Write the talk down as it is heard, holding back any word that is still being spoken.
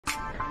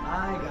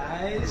Hi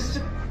guys,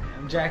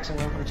 I'm Jackson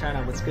Wang from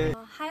China. What's good?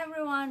 Hi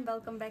everyone,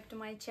 welcome back to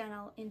my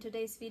channel. In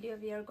today's video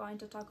we are going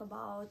to talk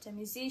about a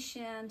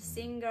musician,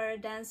 singer,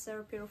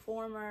 dancer,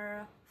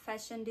 performer,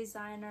 fashion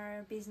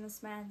designer,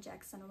 businessman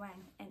Jackson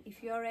Wang. And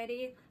if you are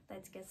ready,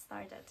 let's get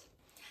started.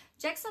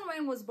 Jackson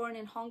Wang was born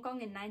in Hong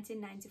Kong in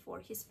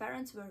 1994. His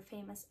parents were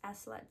famous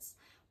athletes.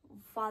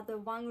 Father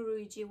Wang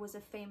Ruiji was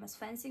a famous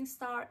fencing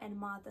star and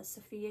mother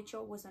Sophia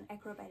Cho was an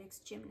acrobatics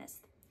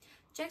gymnast.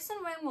 Jackson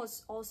Wang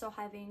was also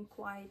having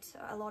quite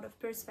a lot of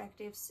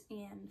perspectives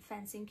in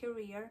fencing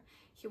career.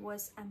 He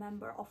was a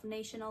member of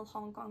national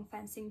Hong Kong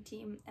fencing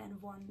team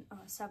and won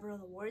several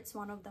awards.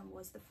 One of them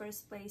was the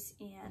first place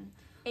in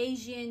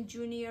Asian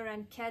Junior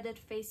and Cadet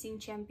Fencing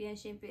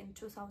Championship in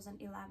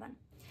 2011.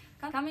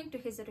 Coming to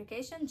his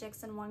education,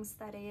 Jackson Wang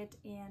studied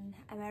in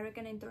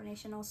American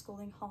International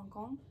School in Hong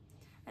Kong.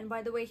 And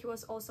by the way, he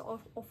was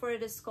also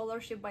offered a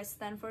scholarship by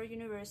Stanford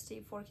University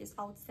for his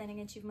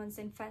outstanding achievements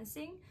in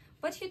fencing,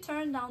 but he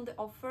turned down the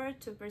offer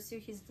to pursue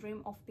his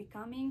dream of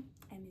becoming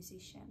a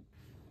musician.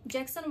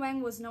 Jackson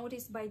Wang was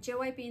noticed by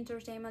JYP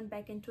Entertainment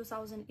back in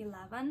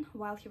 2011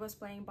 while he was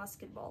playing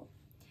basketball.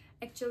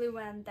 Actually,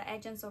 when the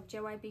agents of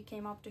JYP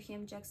came up to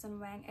him,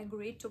 Jackson Wang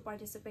agreed to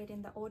participate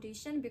in the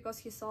audition because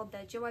he thought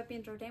that JYP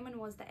Entertainment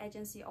was the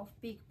agency of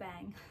Big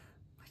Bang,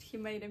 but he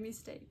made a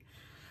mistake.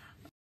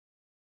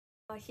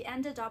 He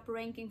ended up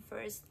ranking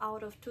first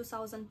out of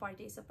 2,000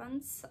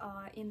 participants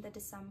in the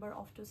December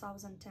of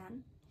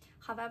 2010.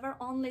 However,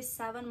 only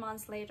 7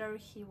 months later,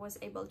 he was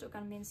able to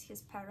convince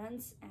his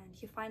parents and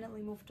he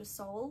finally moved to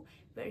Seoul,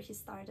 where he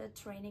started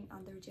training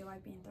under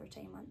JYP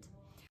Entertainment.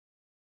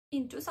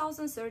 In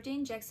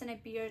 2013, Jackson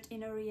appeared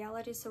in a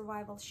reality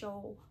survival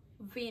show,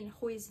 Win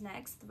Who Is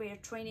Next, where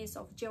trainees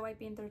of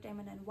JYP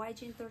Entertainment and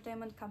YG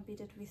Entertainment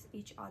competed with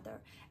each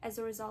other. As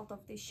a result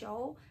of this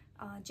show,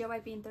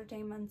 JYP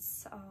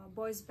Entertainment's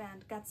boys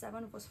band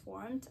GOT7 was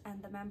formed,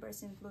 and the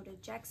members included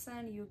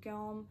Jackson,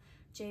 Yoongeum,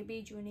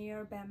 JB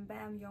Junior, Bam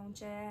Bam,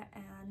 Youngjae,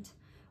 and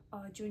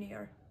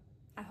Junior.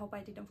 I hope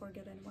I didn't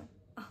forget anyone.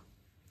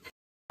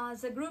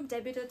 The group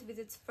debuted with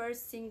its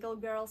first single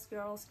Girls,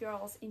 Girls,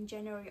 Girls in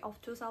January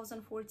of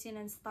 2014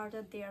 and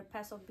started their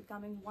path of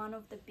becoming one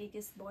of the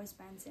biggest boys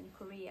bands in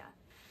Korea.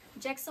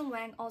 Jackson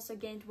Wang also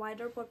gained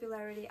wider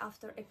popularity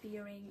after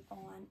appearing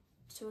on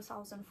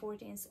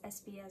 2014's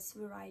SBS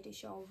variety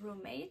show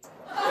Roommate.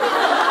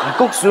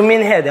 꼭 zoom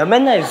in 해야 돼요.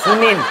 맨날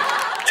zoom in.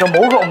 저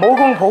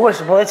모공 보고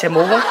싶어요. 제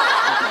모공.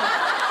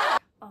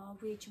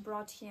 Which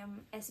brought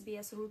him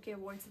SBS Rookie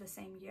Awards the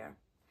same year.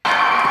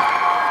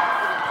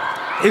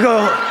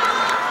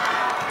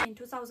 In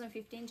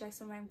 2015,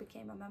 Jackson Wang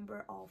became a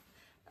member of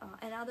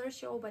another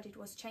show, but it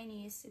was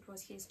Chinese. It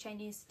was his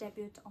Chinese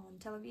debut on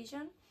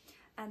television,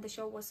 and the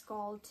show was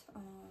called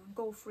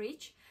Go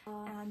Fridge.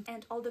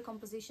 And all the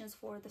compositions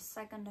for the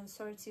second and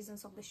third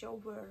seasons of the show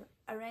were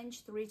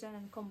arranged, written,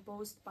 and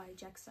composed by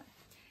Jackson.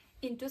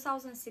 In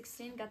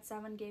 2016,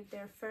 GOT7 gave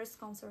their first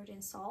concert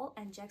in Seoul,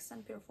 and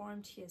Jackson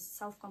performed his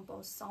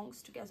self-composed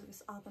songs together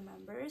with other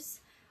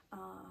members,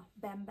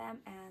 Bam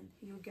Bam and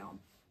Yoongeum.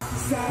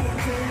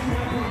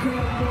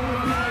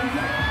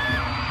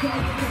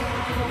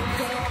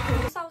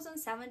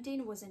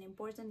 2017 was an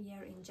important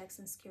year in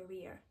Jackson's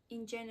career.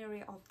 In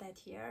January of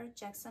that year,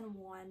 Jackson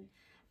won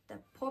the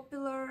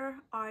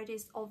Popular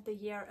Artist of the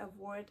Year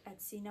award at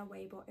Sina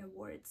Weibo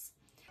Awards.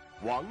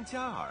 Wang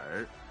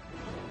Jiaer.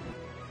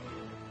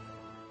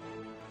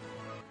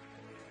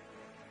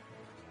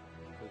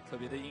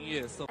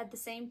 At the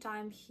same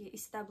time, he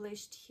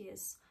established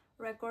his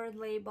record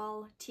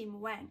label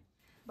Team Wang.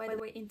 By the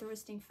way,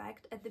 interesting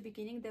fact, at the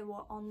beginning there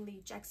were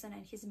only Jackson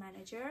and his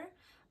manager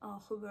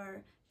who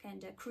were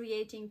kind of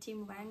creating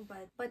Team Wang,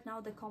 but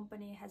now the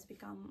company has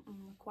become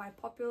quite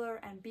popular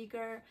and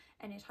bigger,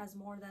 and it has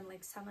more than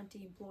like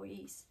 70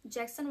 employees.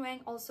 Jackson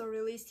Wang also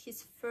released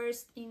his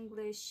first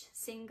English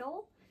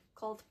single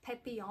called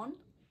Papillon.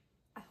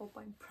 I hope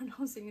I'm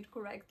pronouncing it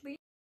correctly.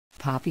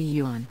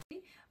 Papillon,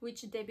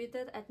 which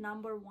debuted at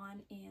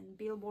 #1 in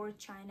Billboard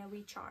China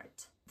We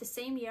chart. The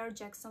same year,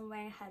 Jackson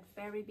Wang had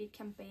very big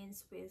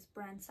campaigns with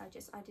brands such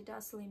as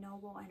Adidas,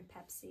 Lenovo, and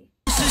Pepsi.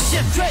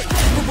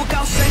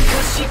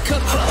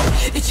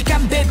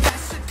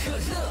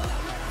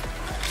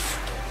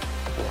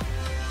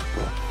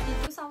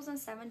 In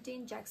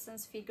 2017,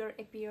 Jackson's figure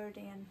appeared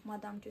in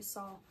Madame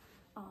Tussauds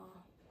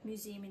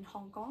Museum in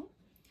Hong Kong.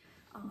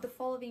 The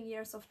following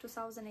years of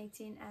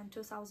 2018 and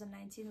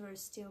 2019 were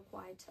still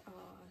quite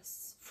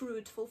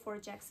fruitful for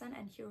Jackson,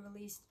 and he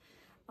released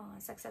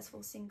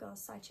successful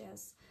singles such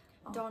as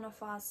Dawn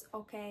of Us,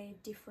 OK,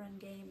 Different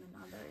Game, and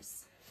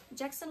others.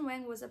 Jackson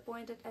Wang was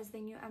appointed as the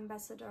new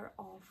ambassador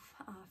of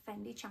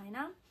Fendi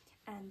China,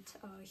 and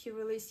he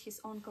released his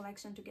own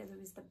collection together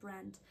with the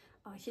brand.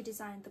 He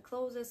designed the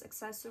clothes,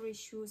 accessories,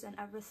 shoes, and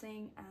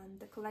everything, and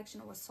the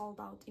collection was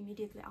sold out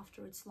immediately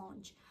after its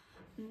launch.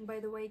 By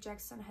the way,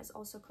 Jackson has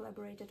also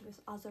collaborated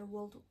with other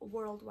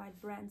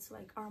worldwide brands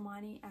like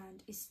Armani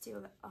and is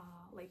still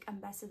like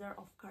ambassador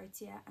of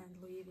Cartier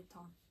and Louis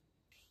Vuitton.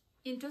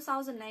 In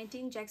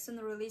 2019, Jackson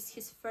released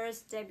his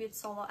first debut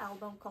solo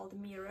album called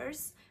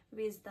Mirrors,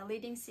 with the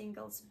leading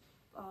singles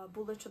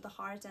Bullet to the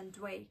Heart and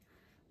Dway.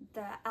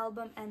 The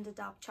album ended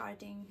up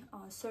charting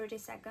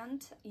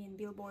 32nd in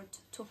Billboard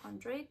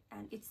 200,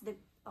 and it's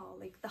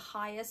the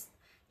highest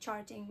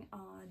charting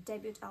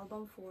debut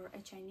album for a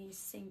Chinese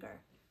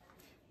singer.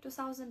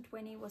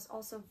 2020 was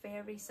also a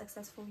very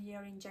successful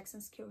year in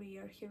Jackson's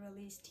career. He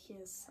released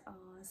his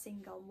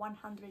single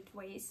 100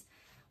 Ways,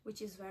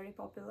 which is very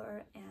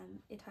popular, and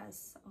it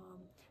has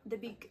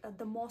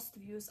the most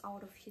views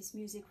out of his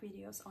music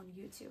videos on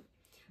YouTube.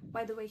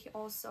 By the way, he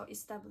also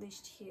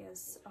established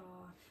his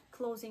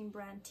clothing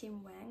brand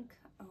Team Wang,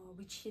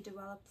 which he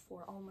developed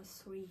for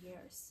almost 3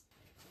 years.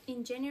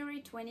 In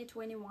January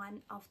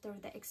 2021, after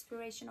the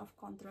expiration of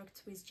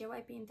contracts with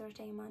JYP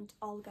Entertainment,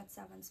 all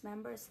GOT7's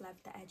members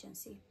left the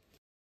agency.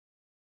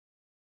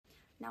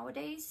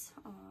 Nowadays,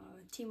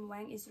 Team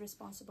Wang is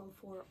responsible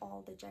for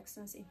all the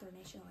Jackson's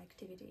international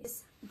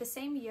activities. The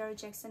same year,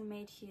 Jackson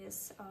made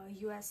his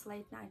US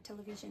late-night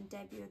television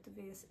debut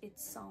with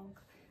its song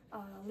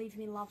Leave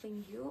Me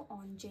Loving You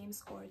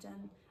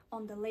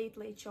on the Late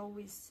Late Show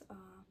with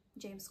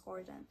James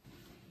Corden.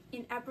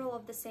 In April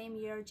of the same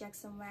year,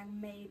 Jackson Wang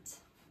made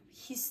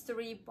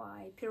history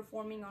by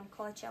performing on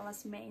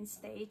Coachella's main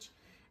stage,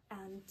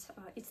 and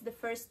it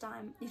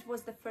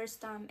was the first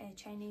time a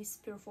Chinese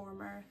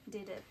performer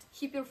did it.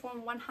 He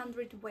performed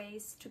 100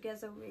 Ways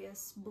together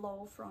with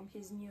Blow from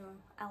his new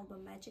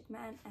album Magic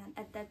Man, and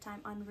at that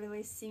time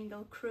unreleased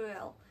single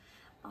Cruel.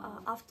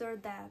 After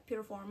the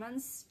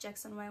performance,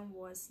 Jackson Wang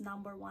was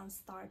 #1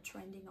 star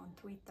trending on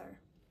Twitter.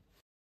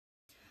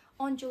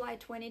 On July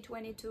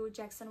 2022,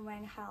 Jackson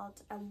Wang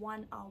held a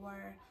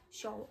 1-hour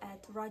show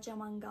at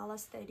Rajamangala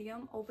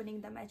Stadium, opening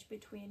the match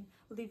between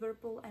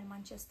Liverpool and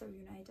Manchester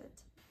United.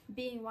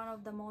 Being one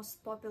of the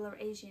most popular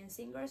Asian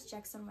singers,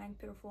 Jackson Wang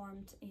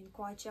performed in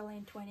Coachella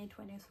in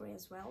 2023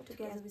 as well,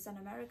 together with an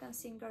American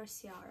singer,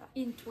 Ciara.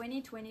 In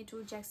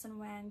 2022, Jackson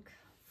Wang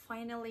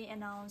finally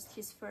announced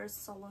his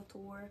first solo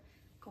tour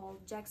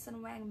called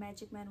Jackson Wang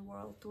Magic Man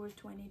World Tour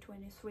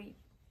 2023.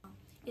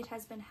 It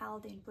has been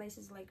held in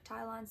places like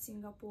Thailand,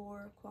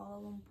 Singapore, Kuala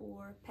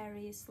Lumpur,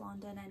 Paris,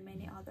 London, and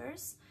many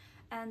others.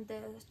 And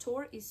the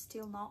tour is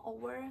still not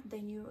over. The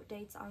new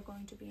dates are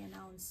going to be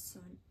announced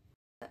soon.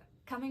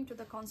 Coming to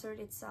the concert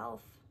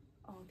itself,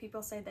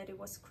 people say that it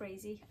was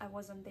crazy. I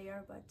wasn't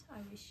there, but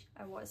I wish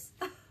I was.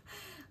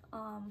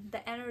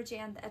 The energy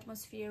and the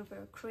atmosphere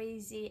were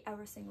crazy.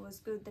 Everything was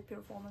good. The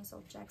performance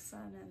of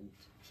Jackson and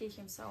he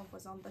himself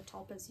was on the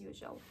top as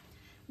usual.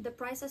 The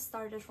prices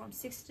started from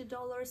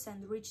 $60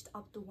 and reached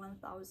up to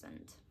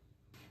 $1,000.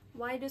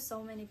 Why do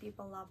so many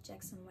people love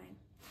Jackson Wang?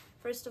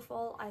 First of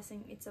all, I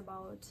think it's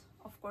about,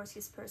 of course,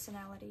 his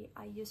personality.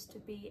 I used to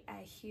be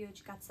a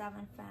huge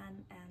GOT7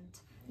 fan and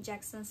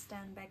Jackson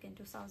stan back in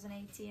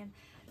 2018,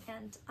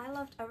 and I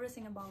loved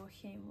everything about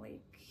him.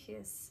 Like he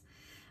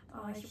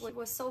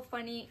was so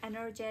funny,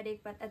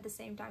 energetic, but at the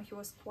same time he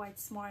was quite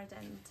smart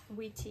and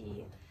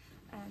witty.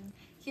 And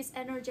his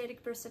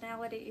energetic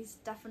personality is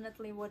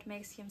definitely what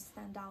makes him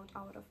stand out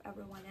of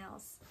everyone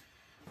else.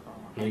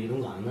 너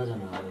이런 거 안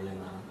하잖아 원래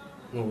나.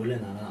 너 원래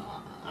나는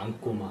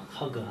안고 막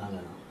하그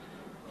하잖아.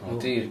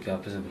 어떻게 이렇게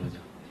앞에서 그러죠?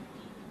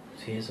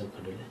 뒤에서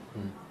그럴래?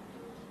 응.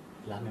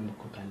 라면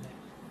먹고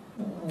갈래?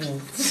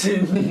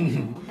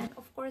 And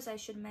of course, I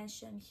should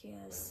mention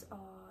his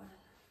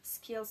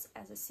skills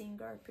as a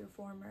singer,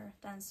 performer,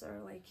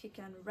 dancer. Like he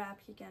can rap,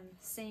 he can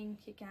sing,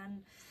 he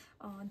can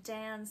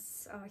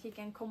dance, he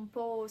can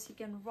compose, he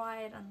can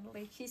write, and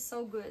like he's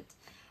so good.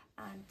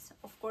 And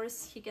of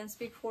course, he can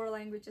speak 4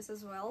 languages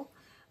as well.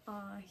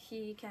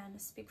 He can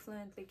speak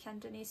fluently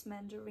Cantonese,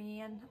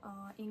 Mandarin,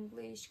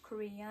 English,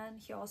 Korean.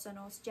 He also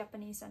knows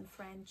Japanese and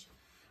French.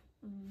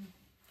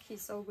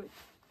 He's so good.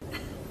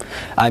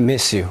 I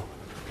miss you,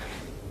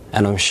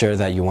 and I'm sure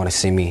that you want to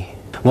see me.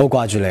 我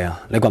掛住你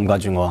啊，你掛唔掛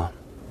住我啊？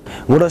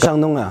我都想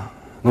弄啊，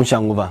侬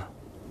想我吧？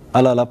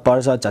알아라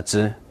벌써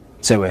잡지,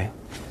 제외.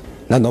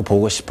 난 너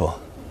보고 싶어.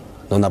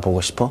 너 나 보고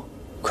싶어?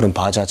 그럼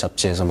바자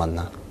잡지에서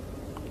만나.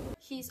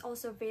 He's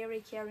also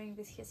very caring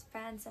with his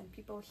fans and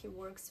people he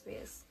works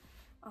with.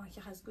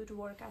 He has good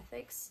work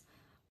ethics.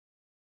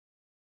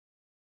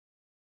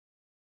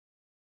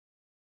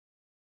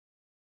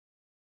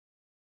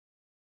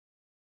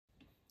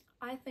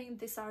 I think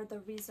these are the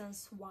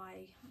reasons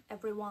why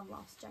everyone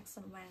loves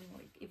Jackson Wang,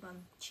 like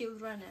even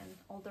children and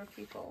older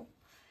people.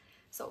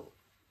 So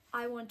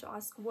I want to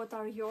ask, what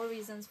are your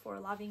reasons for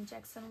loving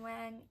Jackson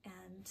Wang?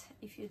 And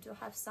if you do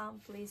have some,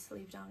 please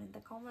leave down in the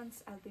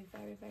comments. I'll be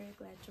very, very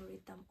glad to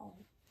read them all.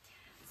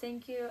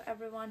 Thank you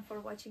everyone for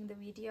watching the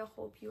video.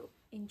 Hope you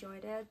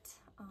enjoyed it.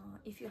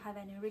 If you have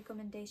any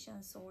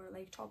recommendations or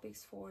like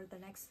topics for the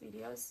next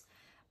videos,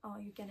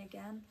 you can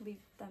again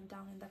leave them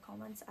down in the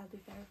comments. I'll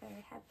be very,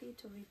 very happy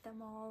to read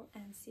them all,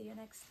 and see you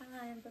next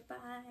time. Bye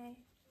bye.